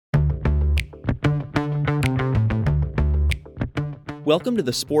Welcome to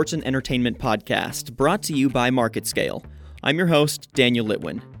the Sports and Entertainment Podcast, brought to you by MarketScale. I'm your host, Daniel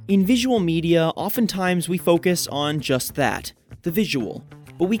Litwin. In visual media, oftentimes we focus on just that, the visual.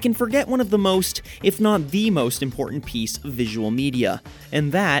 But we can forget one of the most, if not the most important piece of visual media,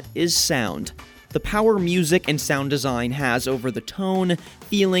 and that is sound. The power music and sound design has over the tone,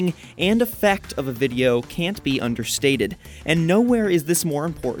 feeling, and effect of a video can't be understated, and nowhere is this more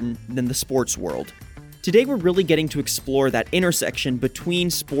important than the sports world. Today we're really getting to explore that intersection between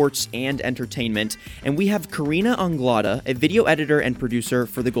sports and entertainment, and we have Karina Anglada, a video editor and producer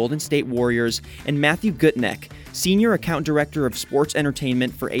for the Golden State Warriors, and Matthew Gutneck, Senior Account Director of Sports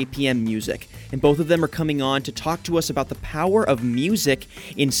Entertainment for APM Music, and both of them are coming on to talk to us about the power of music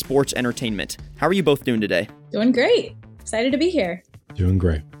in sports entertainment. How are you both doing today? Doing great. Excited to be here. Doing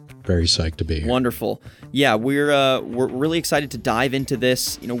great. Very psyched to be here. Wonderful. Yeah, we're really excited to dive into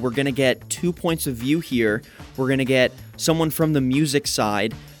this. We're going to get 2 points of view here. We're going to get someone from the music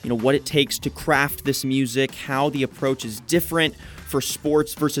side, what it takes to craft this music, how the approach is different for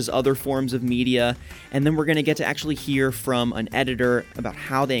sports versus other forms of media. And then we're going to get to actually hear from an editor about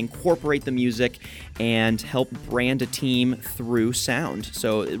how they incorporate the music and help brand a team through sound.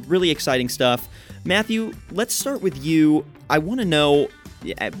 So really exciting stuff. Matthew, let's start with you. I want to know,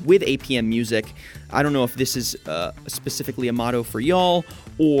 with APM Music, I don't know if this is specifically a motto for y'all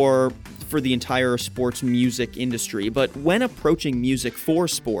or for the entire sports music industry, but when approaching music for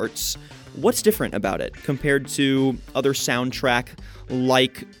sports, what's different about it compared to other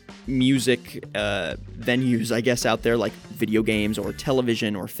soundtrack-like music venues, I guess, out there, like video games or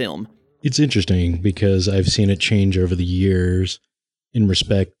television or film? It's interesting because I've seen it change over the years in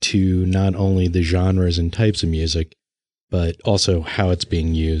respect to not only the genres and types of music, but also how it's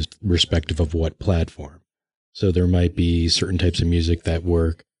being used, respective of what platform. So there might be certain types of music that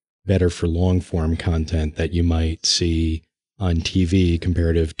work better for long-form content that you might see on TV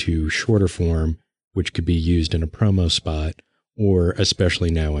comparative to shorter form, which could be used in a promo spot, or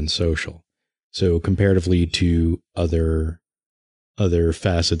especially now in social. So comparatively to other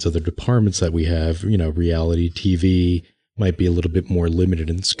facets, other departments that we have, reality TV might be a little bit more limited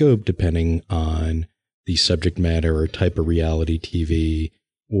in scope depending on the subject matter or type of reality TV,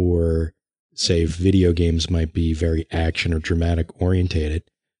 or say video games might be very action or dramatic orientated.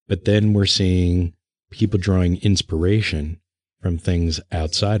 But then we're seeing people drawing inspiration from things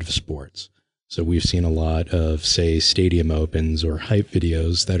outside of sports. So we've seen a lot of, say, stadium opens or hype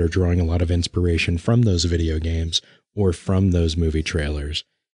videos that are drawing a lot of inspiration from those video games or from those movie trailers.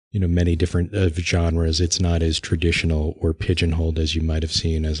 Many different genres. It's not as traditional or pigeonholed as you might have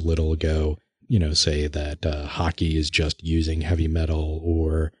seen as little ago. Say that hockey is just using heavy metal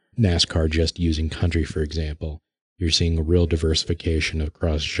or NASCAR just using country, for example. You're seeing a real diversification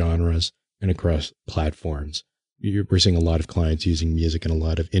across genres and across platforms. We're seeing a lot of clients using music in a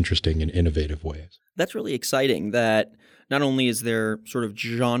lot of interesting and innovative ways. That's really exciting that not only is there sort of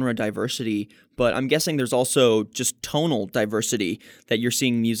genre diversity, but I'm guessing there's also just tonal diversity, that you're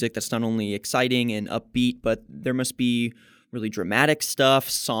seeing music that's not only exciting and upbeat, but there must be really dramatic stuff,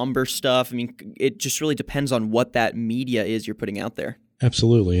 somber stuff. I mean, it just really depends on what that media is you're putting out there.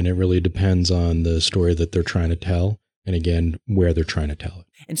 Absolutely. And it really depends on the story that they're trying to tell. And again, where they're trying to tell it.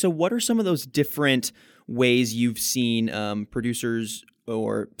 And so what are some of those different ways you've seen producers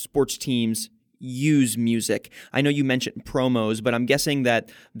or sports teams use music? I know you mentioned promos, but I'm guessing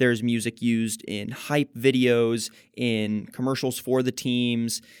that there's music used in hype videos, in commercials for the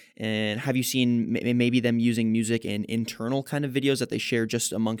teams. And have you seen maybe them using music in internal kind of videos that they share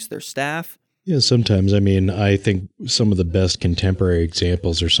just amongst their staff? Yeah, sometimes. I think some of the best contemporary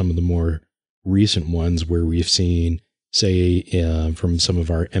examples are some of the more recent ones where we've seen, say, from some of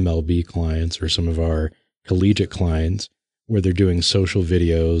our MLB clients or some of our collegiate clients, where they're doing social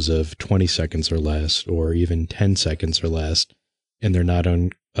videos of 20 seconds or less, or even 10 seconds or less, and they're not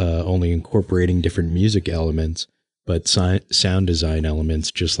only incorporating different music elements, but sound design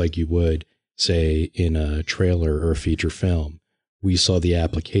elements, just like you would, say, in a trailer or a feature film. We saw the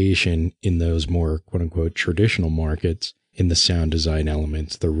application in those more quote-unquote traditional markets in the sound design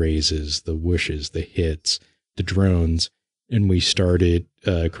elements, the raises, the whooshes, the hits, the drones, and we started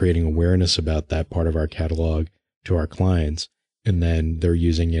creating awareness about that part of our catalog to our clients, and then they're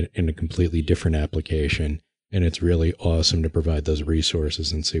using it in a completely different application, and it's really awesome to provide those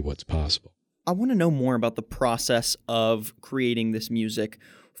resources and see what's possible. I want to know more about the process of creating this music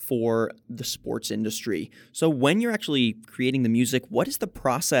for the sports industry. So when you're actually creating the music, what is the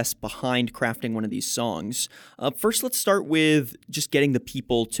process behind crafting one of these songs? First, let's start with just getting the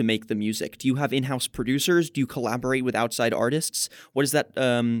people to make the music. Do you have in-house producers? Do you collaborate with outside artists? What is that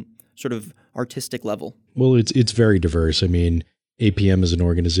sort of artistic level? Well, it's very diverse. APM as an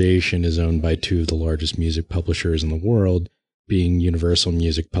organization is owned by two of the largest music publishers in the world, being Universal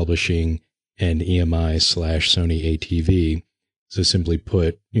Music Publishing and EMI/Sony ATV. So simply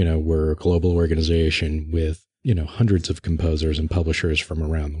put, we're a global organization with, hundreds of composers and publishers from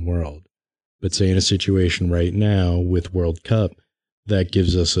around the world. But say in a situation right now with World Cup, that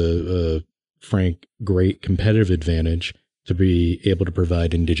gives us a frank, great competitive advantage to be able to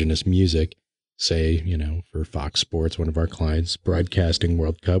provide indigenous music, say, for Fox Sports, one of our clients, broadcasting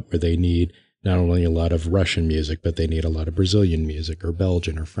World Cup, where they need not only a lot of Russian music, but they need a lot of Brazilian music or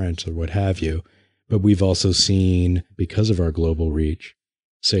Belgian or French or what have you. But we've also seen, because of our global reach,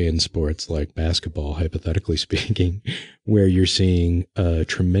 say in sports like basketball, hypothetically speaking, where you're seeing a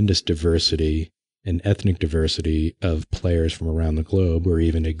tremendous diversity and ethnic diversity of players from around the globe, or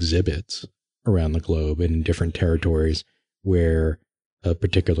even exhibits around the globe and in different territories, where a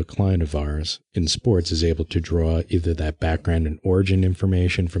particular client of ours in sports is able to draw either that background and origin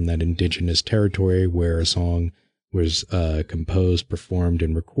information from that indigenous territory where a song was composed, performed,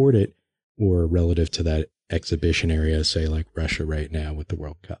 and recorded, or relative to that exhibition area, say like Russia right now with the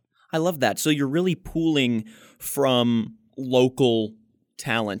World Cup. I love that. So you're really pooling from local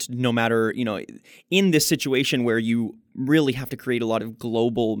talent, no matter, in this situation where you really have to create a lot of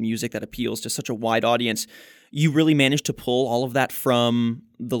global music that appeals to such a wide audience, you really managed to pull all of that from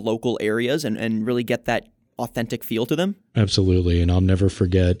the local areas and really get that authentic feel to them? Absolutely. And I'll never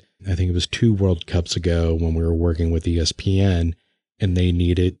forget, I think it was 2 World Cups ago when we were working with ESPN, and they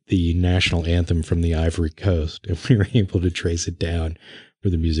needed the national anthem from the Ivory Coast. And we were able to trace it down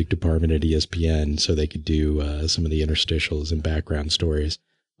for the music department at ESPN so they could do some of the interstitials and background stories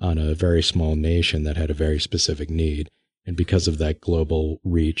on a very small nation that had a very specific need. And because of that global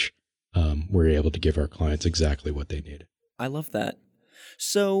reach, we're able to give our clients exactly what they needed. I love that.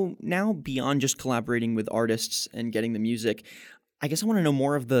 So now, beyond just collaborating with artists and getting the music, I guess I want to know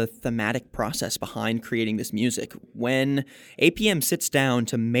more of the thematic process behind creating this music. When APM sits down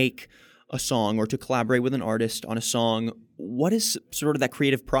to make a song or to collaborate with an artist on a song, what is sort of that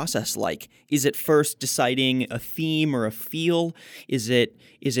creative process like? Is it first deciding a theme or a feel? Is it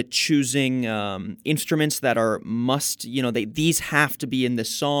choosing instruments that are must, these have to be in this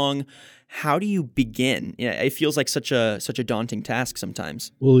song? How do you begin? It feels like such a daunting task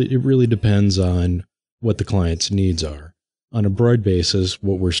sometimes. Well, it really depends on what the client's needs are. On a broad basis,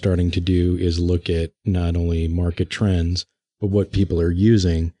 what we're starting to do is look at not only market trends, but what people are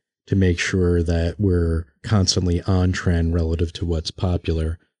using to make sure that we're constantly on trend relative to what's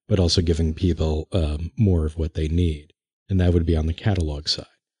popular, but also giving people more of what they need. And that would be on the catalog side.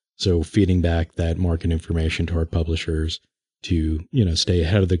 So feeding back that market information to our publishers to, stay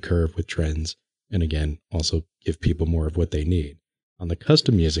ahead of the curve with trends. And again, also give people more of what they need. On the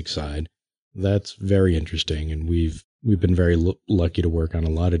custom music side, that's very interesting. And we've been very lucky to work on a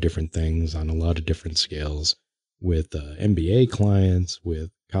lot of different things on a lot of different scales with NBA clients,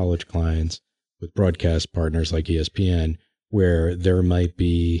 with college clients, with broadcast partners like ESPN, where there might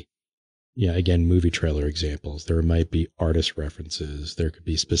be, again, movie trailer examples. There might be artist references. There could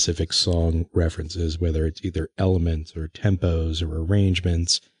be specific song references, whether it's either elements or tempos or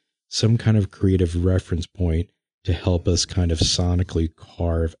arrangements, some kind of creative reference point to help us kind of sonically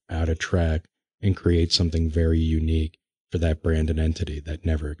carve out a track and create something very unique for that brand and entity that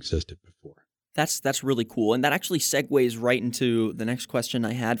never existed before. That's really cool. And that actually segues right into the next question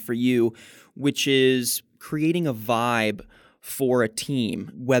I had for you, which is creating a vibe for a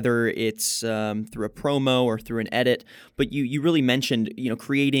team, whether it's through a promo or through an edit. But you really mentioned,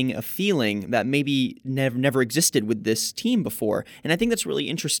 creating a feeling that maybe never existed with this team before. And I think that's really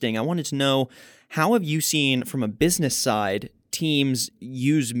interesting. I wanted to know, how have you seen from a business side teams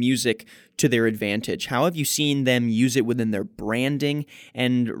use music to their advantage? How have you seen them use it within their branding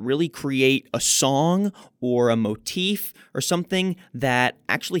and really create a song or a motif or something that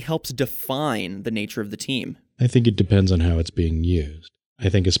actually helps define the nature of the team? I think it depends on how it's being used. I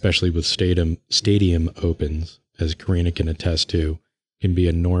think especially with stadium opens, as Karina can attest to, can be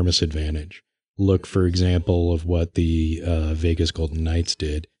an enormous advantage. Look, for example, of what the Vegas Golden Knights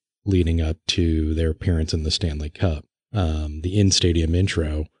did leading up to their appearance in the Stanley Cup. The in-stadium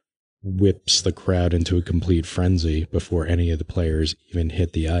intro whips the crowd into a complete frenzy before any of the players even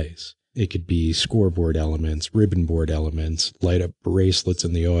hit the ice. It could be scoreboard elements, ribbon board elements, light up bracelets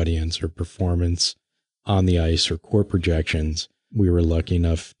in the audience, or performance on the ice, or court projections. We were lucky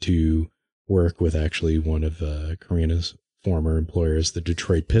enough to work with actually one of Karina's former employers, the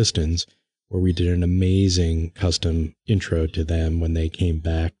Detroit Pistons, where we did an amazing custom intro to them when they came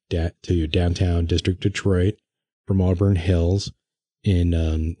back to downtown District Detroit from Auburn Hills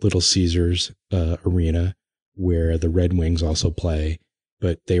in Little Caesars Arena, where the Red Wings also play,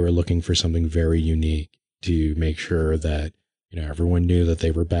 but they were looking for something very unique to make sure that, everyone knew that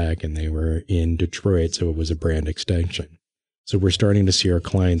they were back and they were in Detroit. So it was a brand extension. So we're starting to see our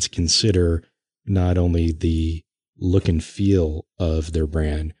clients consider not only the look and feel of their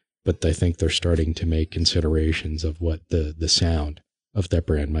brand, but I think they're starting to make considerations of what the sound of that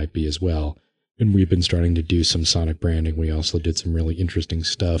brand might be as well. And we've been starting to do some sonic branding. We also did some really interesting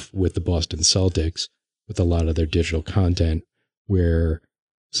stuff with the Boston Celtics with a lot of their digital content where,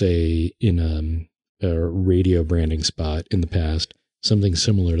 say, in a radio branding spot in the past, something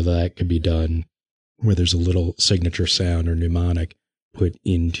similar to that could be done where there's a little signature sound or mnemonic put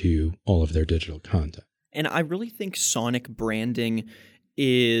into all of their digital content. And I really think sonic branding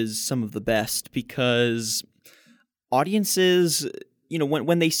is some of the best because audiences,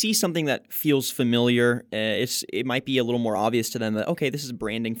 when they see something that feels familiar, it might be a little more obvious to them that, okay, this is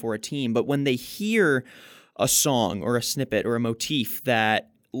branding for a team. But when they hear a song or a snippet or a motif that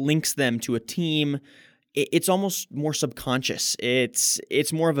links them to a team, it's almost more subconscious.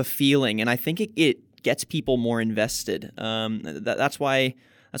 It's more of a feeling, and I think it gets people more invested. That's why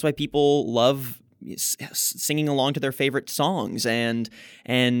people love singing along to their favorite songs, and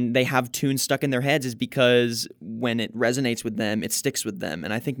they have tunes stuck in their heads, is because when it resonates with them, it sticks with them.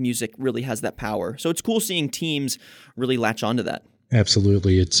 And I think music really has that power. So it's cool seeing teams really latch onto that.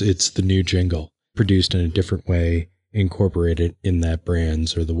 Absolutely. It's the new jingle produced in a different way, incorporated in that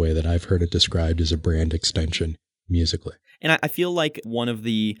brand's, or the way that I've heard it described, as a brand extension musically. And I feel like one of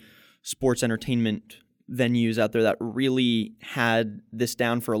the sports entertainment venues out there that really had this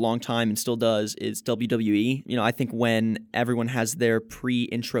down for a long time and still does is WWE. I think when everyone has their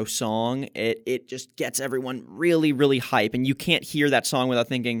pre-intro song, it just gets everyone really, really hype. And you can't hear that song without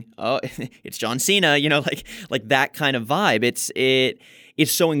thinking, oh, it's John Cena, like that kind of vibe.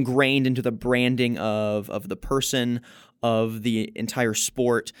 It's so ingrained into the branding of the person, of the entire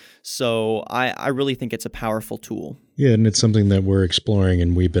sport. So I really think it's a powerful tool. Yeah, and it's something that we're exploring,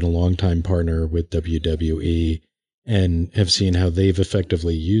 and we've been a longtime partner with WWE and have seen how they've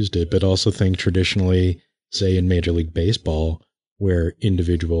effectively used it, but also think traditionally, say in Major League Baseball, where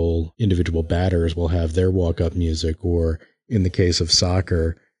individual batters will have their walk-up music, or in the case of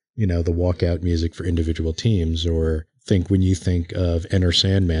soccer, the walkout music for individual teams. Or when you think of Enter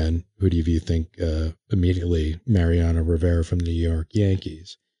Sandman, who do you think immediately? Mariano Rivera from the New York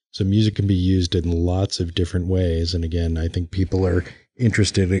Yankees. So music can be used in lots of different ways. And again, I think people are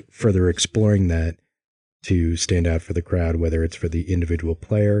interested in further exploring that to stand out for the crowd, whether it's for the individual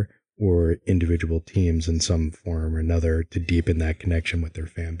player or individual teams in some form or another, to deepen that connection with their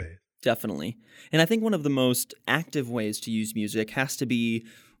fan base. Definitely. And I think one of the most active ways to use music has to be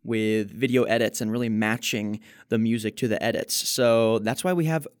with video edits and really matching the music to the edits. So that's why we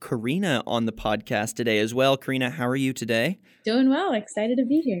have Karina on the podcast today as well. Karina, how are you today? Doing well. Excited to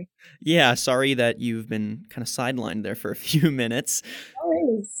be here. Yeah, sorry that you've been kind of sidelined there for a few minutes. No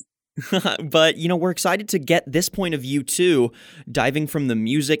worries. But, we're excited to get this point of view too, diving from the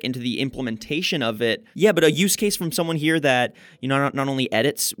music into the implementation of it. Yeah, but a use case from someone here that, not only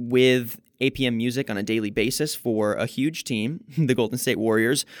edits with APM music on a daily basis for a huge team, the Golden State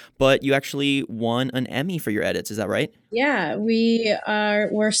Warriors, but you actually won an Emmy for your edits. Is that right? Yeah,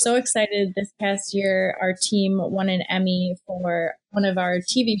 we're so excited. This past year, our team won an Emmy for one of our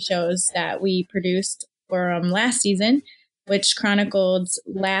TV shows that we produced for last season, which chronicled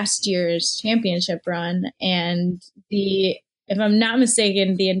last year's championship run. And if I'm not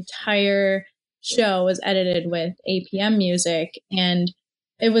mistaken, the entire show was edited with APM music. And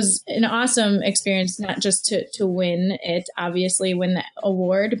it was an awesome experience, not just to win it, obviously win the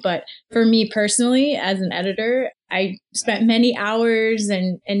award, but for me personally, as an editor, I spent many hours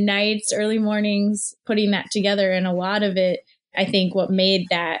and nights, early mornings putting that together. And a lot of it, I think what made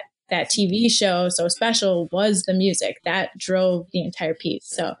that TV show so special was the music that drove the entire piece.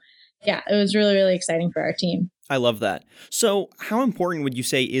 So yeah, it was really, really exciting for our team. I love that. So how important would you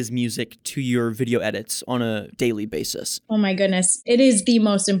say is music to your video edits on a daily basis? Oh my goodness. It is the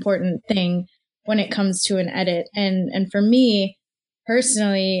most important thing when it comes to an edit. And for me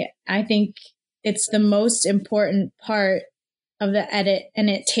personally, I think it's the most important part of the edit, and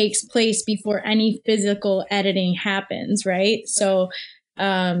it takes place before any physical editing happens, right? So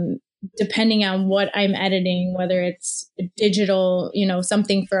depending on what I'm editing, whether it's digital,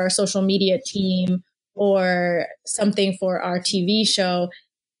 something for our social media team or something for our TV show,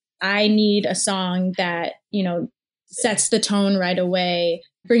 I need a song that, sets the tone right away,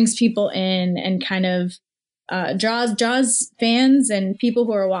 brings people in, and kind of draws fans and people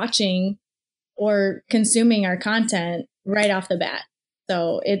who are watching or consuming our content right off the bat.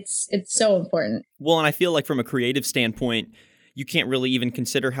 So it's so important. Well, and I feel like from a creative standpoint, you can't really even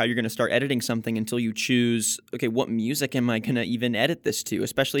consider how you're going to start editing something until you choose, okay, what music am I going to even edit this to?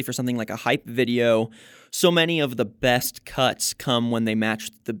 Especially for something like a hype video. So many of the best cuts come when they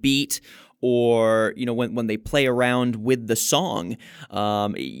match the beat, or when they play around with the song.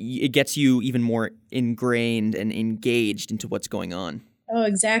 It gets you even more ingrained and engaged into what's going on. Oh,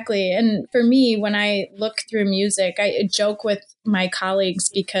 exactly. And for me, when I look through music, I joke with my colleagues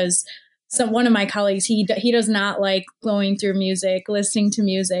because one of my colleagues, he does not like going through music, listening to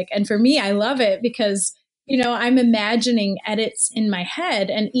music. And for me, I love it because, I'm imagining edits in my head.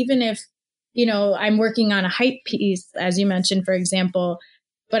 And even if, I'm working on a hype piece, as you mentioned, for example,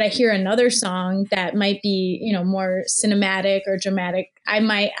 but I hear another song that might be, more cinematic or dramatic,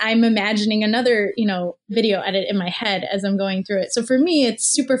 I'm imagining another, video edit in my head as I'm going through it. So for me, it's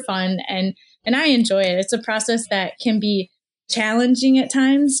super fun and I enjoy it. It's a process that can be challenging at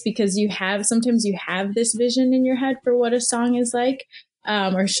times because sometimes you have this vision in your head for what a song is like,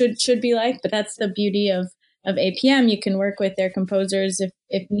 or should be like. But that's the beauty of APM. You can work with their composers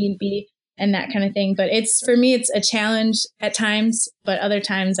if need be, and that kind of thing. But for me, it's a challenge at times, but other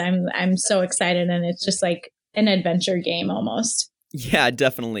times I'm so excited, and it's just like an adventure game almost. Yeah,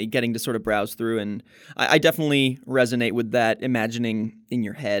 definitely getting to sort of browse through, and I definitely resonate with that imagining in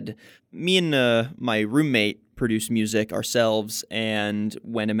your head. Me and my roommate produce music ourselves, and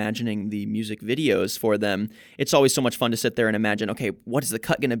when imagining the music videos for them, it's always so much fun to sit there and imagine, okay, what is the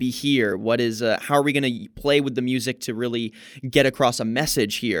cut going to be here? How are we going to play with the music to really get across a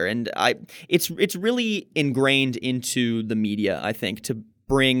message here? And it's really ingrained into the media, I think, to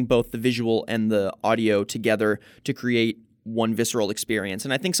bring both the visual and the audio together to create one visceral experience.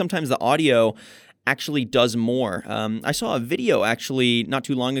 And I think sometimes the audio actually does more. I saw a video actually not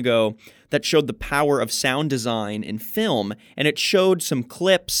too long ago that showed the power of sound design in film, and it showed some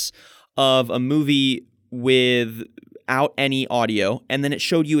clips of a movie without any audio, and then it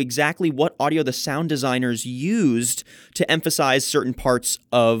showed you exactly what audio the sound designers used to emphasize certain parts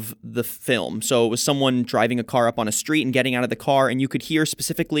of the film. So it was someone driving a car up on a street and getting out of the car, and you could hear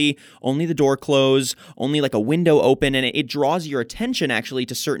specifically only the door close, only like a window open, and it draws your attention actually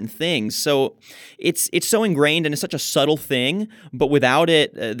to certain things. So it's so ingrained, and it's such a subtle thing, but without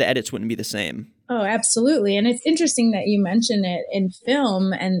it, the edits wouldn't be the same. Oh, absolutely. And it's interesting that you mention it in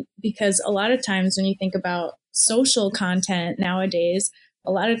film, and because a lot of times when you think about social content nowadays,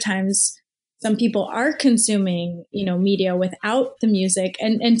 a lot of times some people are consuming, media without the music.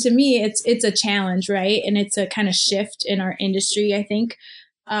 And to me, it's a challenge, right? And it's a kind of shift in our industry, I think,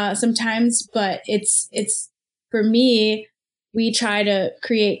 sometimes. But it's for me, we try to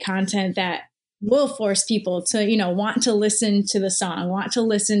create content that will force people to, want to listen to the song, want to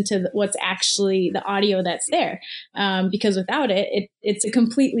listen to what's actually the audio that's there. Because without it, it's a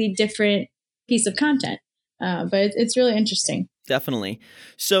completely different piece of content. But it's really interesting. Definitely.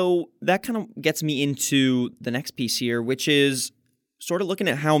 So that kind of gets me into the next piece here, which is sort of looking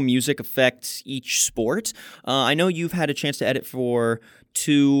at how music affects each sport. I know you've had a chance to edit for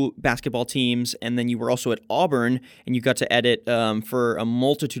 2 basketball teams, and then you were also at Auburn, and you got to edit for a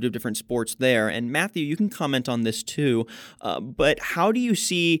multitude of different sports there. And Matthew, you can comment on this too, but how do you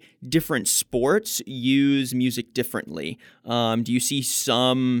see different sports use music differently? Do you see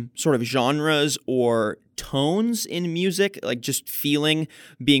some sort of genres or tones in music, like just feeling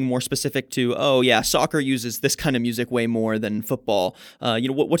being more specific to, oh yeah, soccer uses this kind of music way more than football?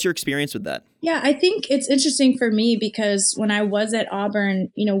 What's your experience with that? Yeah, I think it's interesting for me because when I was at Auburn,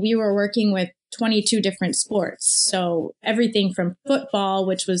 we were working with 22 different sports. So everything from football,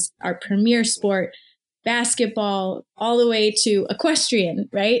 which was our premier sport, basketball, all the way to equestrian,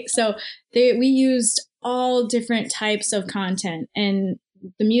 right? So we used all different types of content, and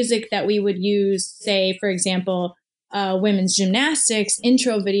the music that we would use, say, for example, women's gymnastics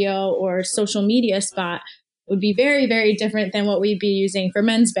intro video or social media spot would be very, very different than what we'd be using for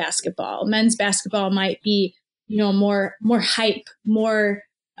men's basketball. Men's basketball might be, more hype, more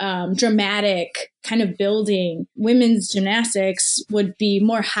dramatic kind of building. Women's gymnastics would be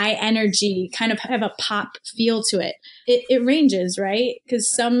more high energy, kind of have a pop feel to it. It ranges, right?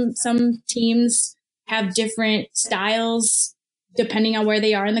 Because some teams have different styles depending on where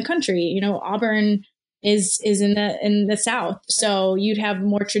they are in the country. Auburn is in the South, so you'd have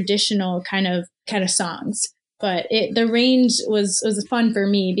more traditional kind of songs. But the range was fun for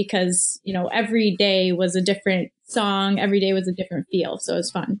me because every day was a different song, every day was a different feel, so it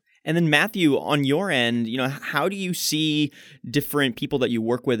was fun. And then Matthew, on your end, how do you see different people that you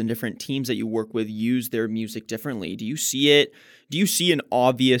work with and different teams that you work with use their music differently? Do you see an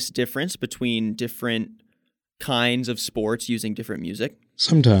obvious difference between different kinds of sports using different music?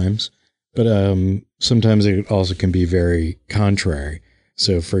 Sometimes, but sometimes it also can be very contrary.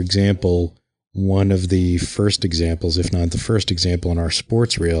 So, for example, one of the first examples, if not the first example in our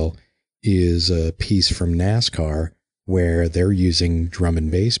sports reel, is a piece from NASCAR where they're using drum and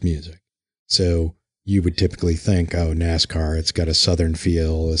bass music. So you would typically think, oh, NASCAR, it's got a southern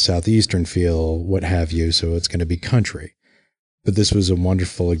feel, a southeastern feel, what have you, so it's going to be country. But this was a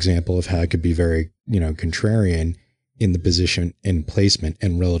wonderful example of how it could be very, contrarian in the position and placement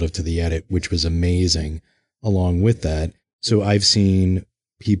and relative to the edit, which was amazing along with that. So I've seen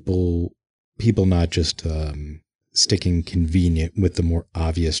people not just sticking convenient with the more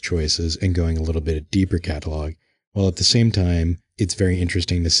obvious choices and going a little bit deeper catalog, while at the same time, it's very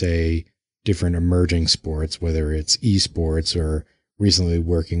interesting to say different emerging sports, whether it's esports or recently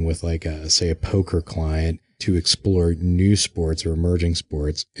working with a poker client to explore new sports or emerging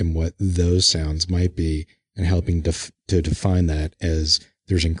sports and what those sounds might be, and helping to define that as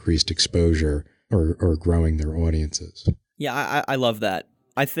there's increased exposure or growing their audiences. Yeah, I love that.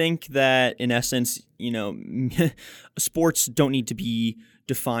 I think that in essence, sports don't need to be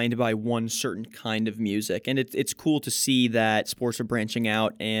defined by one certain kind of music. And it's cool to see that sports are branching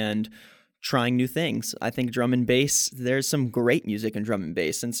out and trying new things. I think drum and bass, there's some great music in drum and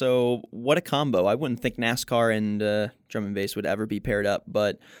bass. And so what a combo. I wouldn't think NASCAR and drum and bass would ever be paired up,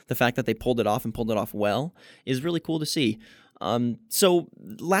 but the fact that they pulled it off and pulled it off well is really cool to see. So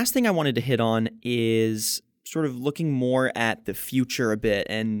last thing I wanted to hit on is sort of looking more at the future a bit,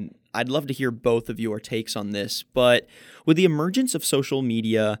 and I'd love to hear both of your takes on this, but with the emergence of social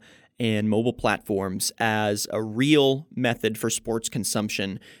media and mobile platforms as a real method for sports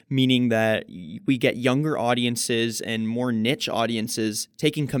consumption, meaning that we get younger audiences and more niche audiences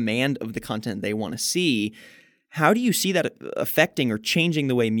taking command of the content they want to see, how do you see that affecting or changing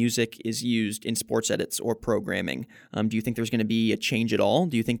the way music is used in sports edits or programming? Do you think there's going to be a change at all?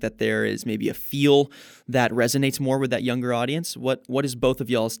 Do you think that there is maybe a feel that resonates more with that younger audience? What is both of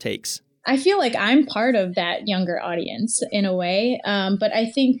y'all's takes? I feel like I'm part of that younger audience in a way, but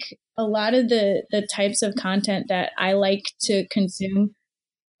I think a lot of the types of content that I like to consume,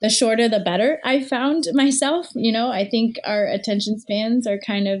 the shorter the better, I found myself. I think our attention spans are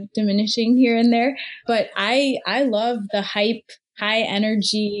kind of diminishing here and there, but I love the hype, high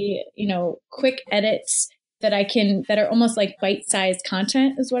energy, quick edits that are almost like bite-sized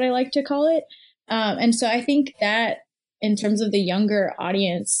content is what I like to call it. And so I think that in terms of the younger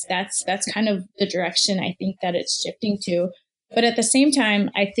audience, that's kind of the direction I think that it's shifting to. But at the same time,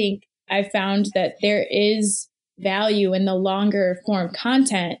 I think I found that there is value in the longer form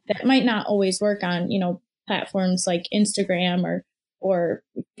content that might not always work on, platforms like Instagram or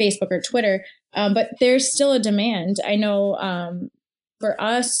Facebook or Twitter. But there's still a demand. I know for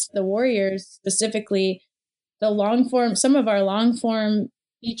us, the Warriors specifically, some of our long form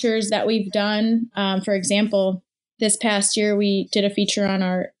features that we've done, for example, this past year, we did a feature on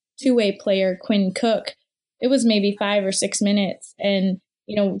our two-way player, Quinn Cook. It was maybe 5 or 6 minutes and,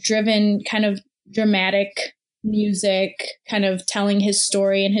 driven kind of dramatic music, kind of telling his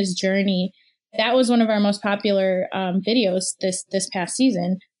story and his journey. That was one of our most popular videos this past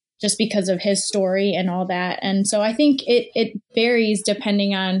season, just because of his story and all that. And so I think it varies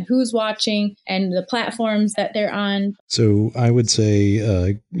depending on who's watching and the platforms that they're on. So I would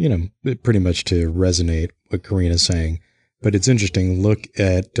say, pretty much to resonate what Karina's saying, but it's interesting. Look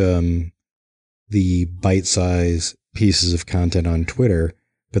at the bite-sized pieces of content on Twitter,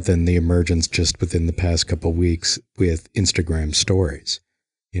 but then the emergence just within the past couple of weeks with Instagram stories.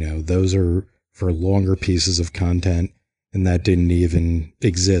 Those are for longer pieces of content, and that didn't even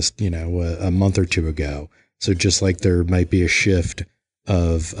exist, a month or two ago. So just like there might be a shift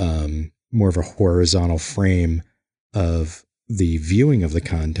of more of a horizontal frame of the viewing of the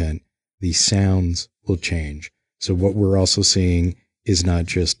content, the sounds will change. So what we're also seeing is not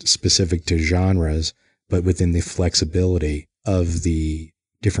just specific to genres, but within the flexibility of the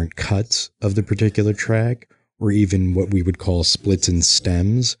different cuts of the particular track, or even what we would call splits and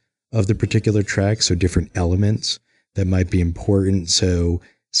stems of the particular track. So different elements that might be important. So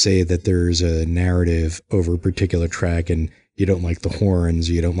say that there's a narrative over a particular track and you don't like the horns,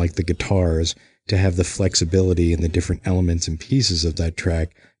 you don't like the guitars, to have the flexibility in the different elements and pieces of that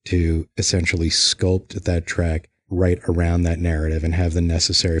track to essentially sculpt that track right around that narrative and have the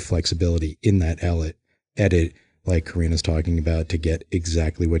necessary flexibility in that edit, like Karina's talking about, to get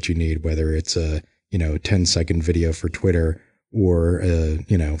exactly what you need, whether it's a 10-second video for Twitter or a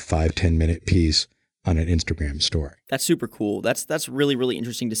 5-10 minute piece on an Instagram story. That's super cool. That's really, really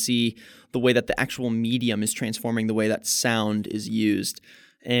interesting to see the way that the actual medium is transforming the way that sound is used.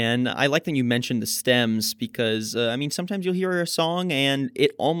 And I like that you mentioned the stems because, sometimes you'll hear a song and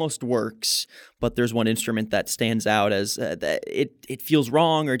it almost works, but there's one instrument that stands out as that it feels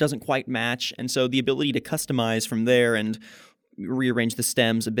wrong or it doesn't quite match. And so the ability to customize from there and rearrange the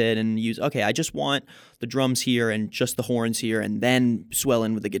stems a bit and use, okay, I just want the drums here and just the horns here, and then swell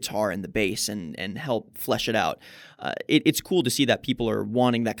in with the guitar and the bass and help flesh it out. It's cool to see that people are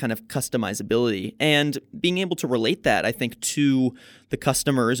wanting that kind of customizability and being able to relate that, I think, to the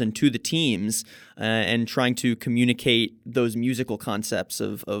customers and to the teams and trying to communicate those musical concepts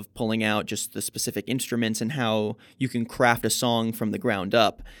of pulling out just the specific instruments and how you can craft a song from the ground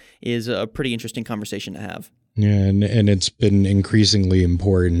up is a pretty interesting conversation to have. Yeah, and it's been increasingly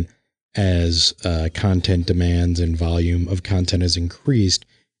important as content demands and volume of content has increased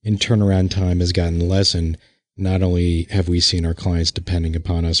and turnaround time has gotten lessened. Not only have we seen our clients depending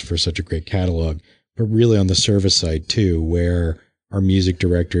upon us for such a great catalog, but really on the service side too, where our music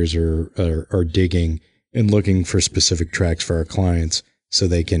directors are digging and looking for specific tracks for our clients so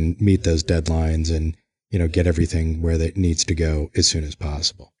they can meet those deadlines and, get everything where it needs to go as soon as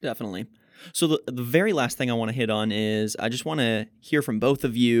possible. Definitely. So the very last thing I want to hit on is I just want to hear from both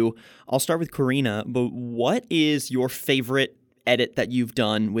of you. I'll start with Karina, but what is your favorite edit that you've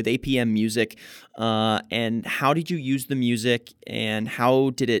done with APM Music, and how did you use the music, and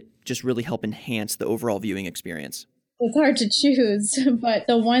how did it just really help enhance the overall viewing experience? It's hard to choose, but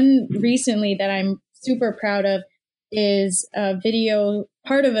the one recently that I'm super proud of is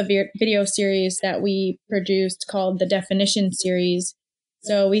part of a video series that we produced called the Definition Series.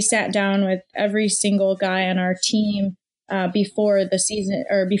 So we sat down with every single guy on our team before the season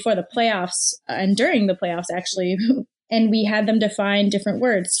or before the playoffs and during the playoffs, actually. And we had them define different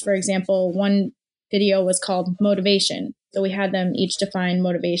words. For example, one video was called motivation. So we had them each define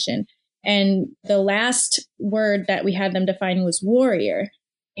motivation. And the last word that we had them define was warrior.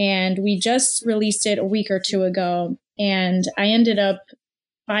 And we just released it a week or two ago. And I ended up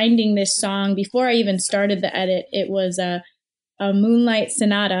finding this song before I even started the edit. It was a Moonlight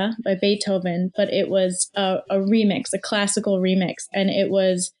Sonata by Beethoven, but it was a remix, a classical remix. And it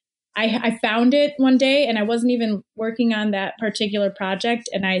was, I found it one day and I wasn't even working on that particular project.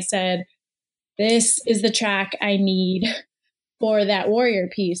 And I said, this is the track I need for that warrior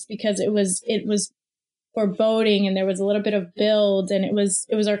piece, because it was foreboding and there was a little bit of build and it was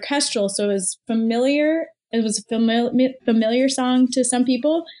orchestral. So it was familiar. It was a familiar song to some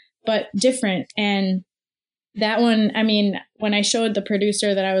people, but different. And that one, when I showed the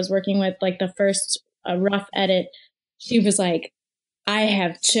producer that I was working with, like the first rough edit, she was like, I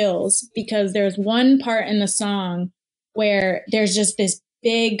have chills, because there's one part in the song where there's just this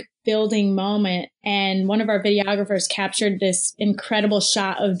big building moment. And one of our videographers captured this incredible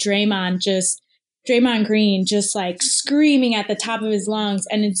shot of Draymond Green, just like screaming at the top of his lungs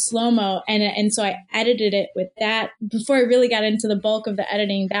and in slow-mo. And so I edited it with that. Before I really got into the bulk of the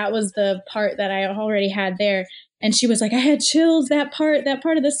editing, that was the part that I already had there. And she was like, I had chills. That part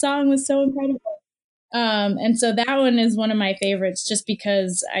of the song was so incredible. And so that one is one of my favorites, just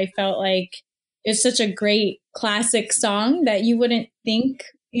because I felt like it's such a great classic song that you wouldn't think,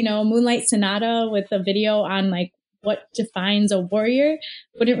 Moonlight Sonata with a video on like what defines a warrior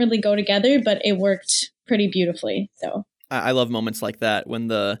wouldn't really go together, but it worked pretty beautifully. So I love moments like that when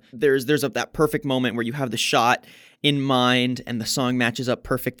there's that perfect moment where you have the shot in mind and the song matches up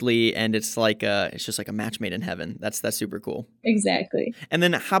perfectly, and it's like it's just like a match made in heaven. That's super cool. Exactly. And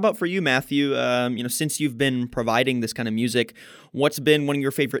then how about for you, Matthew? Since you've been providing this kind of music, what's been one of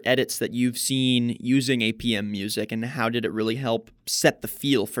your favorite edits that you've seen using APM Music, and how did it really help set the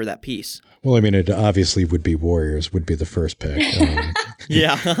feel for that piece? Well, it obviously would be Warriors would be the first pick.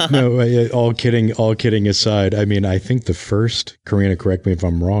 Yeah. No, all kidding aside, I think the first, Karina, correct me if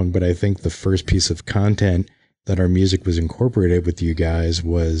I'm wrong, but I think the first piece of content that our music was incorporated with you guys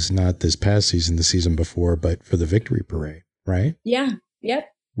was not this past season, the season before, but for the Victory Parade, right? Yeah. Yep.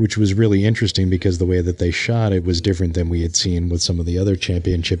 Which was really interesting because the way that they shot it was different than we had seen with some of the other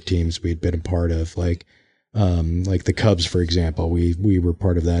championship teams we'd been a part of, like the Cubs, for example. We were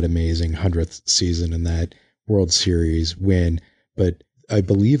part of that amazing 100th season and that World Series win. But I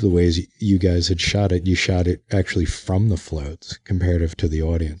believe the ways you guys had shot it, you shot it actually from the floats comparative to the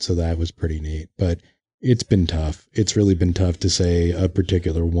audience. So that was pretty neat. But it's been tough. It's really been tough to say a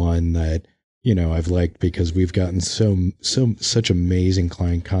particular one that, I've liked, because we've gotten such amazing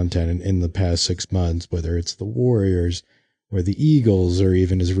client content in the past 6 months, whether it's the Warriors or the Eagles, or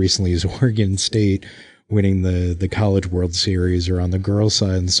even as recently as Oregon State winning the College World Series, or on the girls'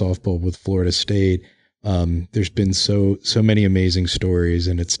 side in softball with Florida State. There's been so many amazing stories,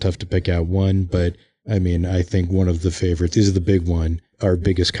 and it's tough to pick out one, but I mean, I think one of the favorites is the big one, our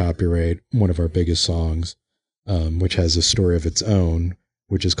biggest copyright, one of our biggest songs, which has a story of its own,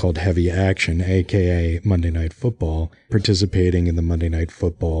 which is called Heavy Action, aka Monday Night Football, participating in the Monday Night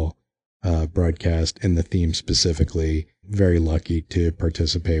Football broadcast and the theme specifically. Very lucky to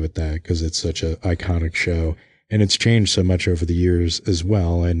participate with that because it's such an iconic show. And it's changed so much over the years as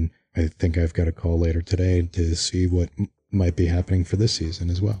well. And I think I've got a call later today to see what might be happening for this season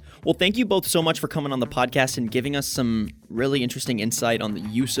as well. Well, thank you both so much for coming on the podcast and giving us some really interesting insight on the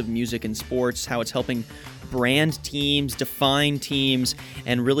use of music in sports, how it's helping brand teams, define teams,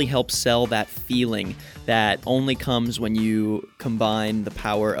 and really help sell that feeling that only comes when you combine the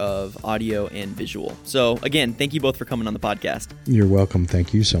power of audio and visual. So again, thank you both for coming on the podcast. You're welcome.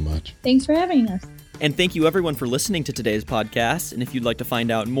 Thank you so much. Thanks for having us. And thank you everyone for listening to today's podcast. And if you'd like to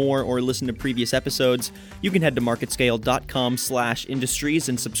find out more or listen to previous episodes, you can head to marketscale.com/industries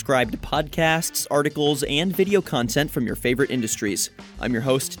and subscribe to podcasts, articles, and video content from your favorite industries. I'm your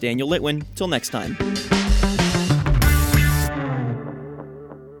host, Daniel Litwin. Till next time.